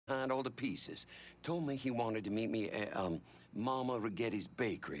behind all the pieces. Told me he wanted to meet me at, Mama Righetti's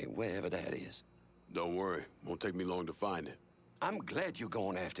bakery, wherever that is. Don't worry. Won't take me long to find it. I'm glad you're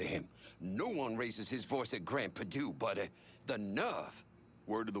going after him. No one raises his voice at Grand Purdue, but the nerve.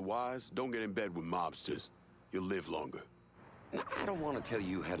 Word to the wise, don't get in bed with mobsters. You'll live longer. Now, I don't want to tell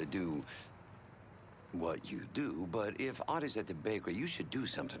you how to do what you do, but if Artie's at the bakery, you should do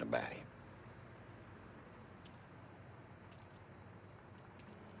something about him.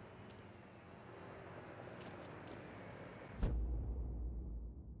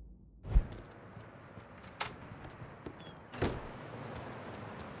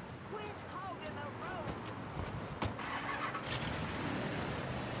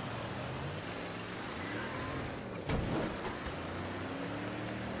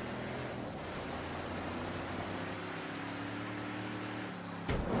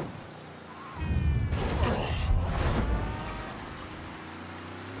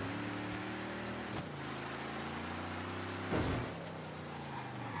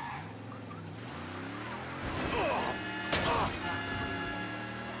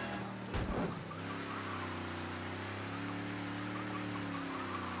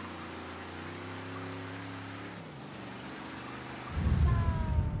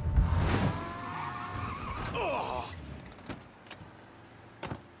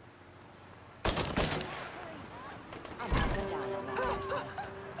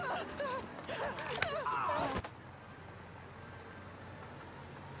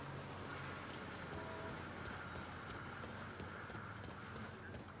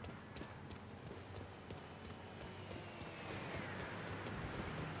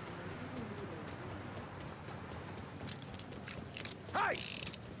 Hey!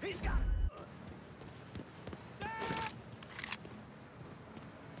 He's got...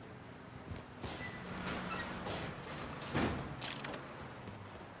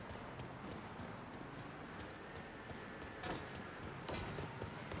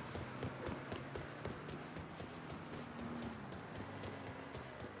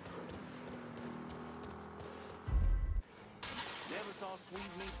 Never saw sweet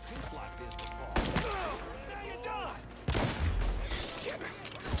meat piss like this before. Now you're done!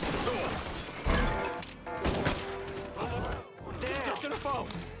 Down to the phone.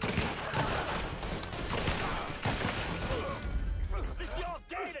 This your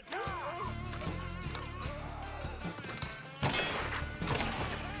day to die.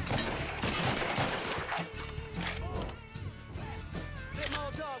 That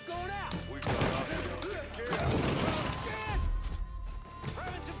Molotov going out. We got ourselves.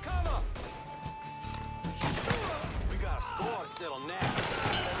 Having some cover. We got a score to settle now.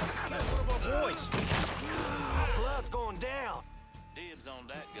 One of our boys. Blood's going down. Dibs on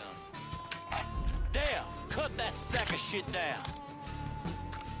that gun. Damn! Cut that sack of shit down.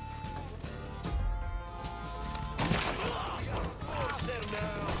 Settle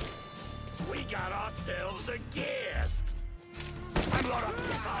down. We got ourselves a guest. I'm gonna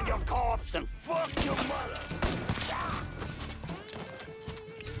piss on your corpse and fuck your mother.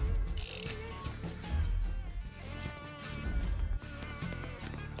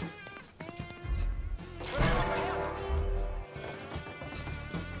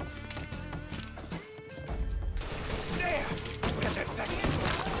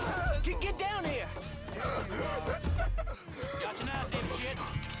 Get down here! Got you now, dipshit.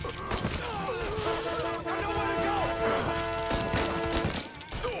 I know where to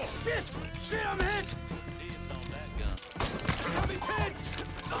go! Shit! Shit, I'm hit! Dibs on that gun. I'll be pinned!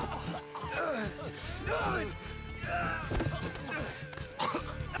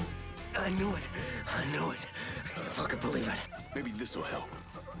 I knew it. I knew it. I can't fucking believe it. Maybe this'll help.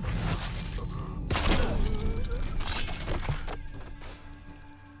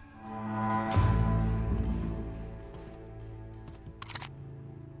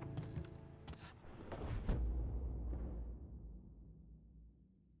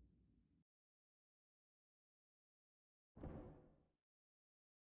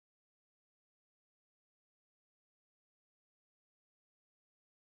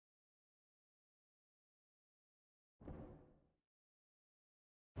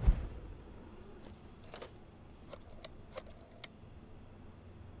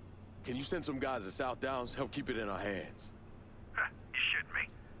 Can you send some guys to South Downs? Help keep it in our hands.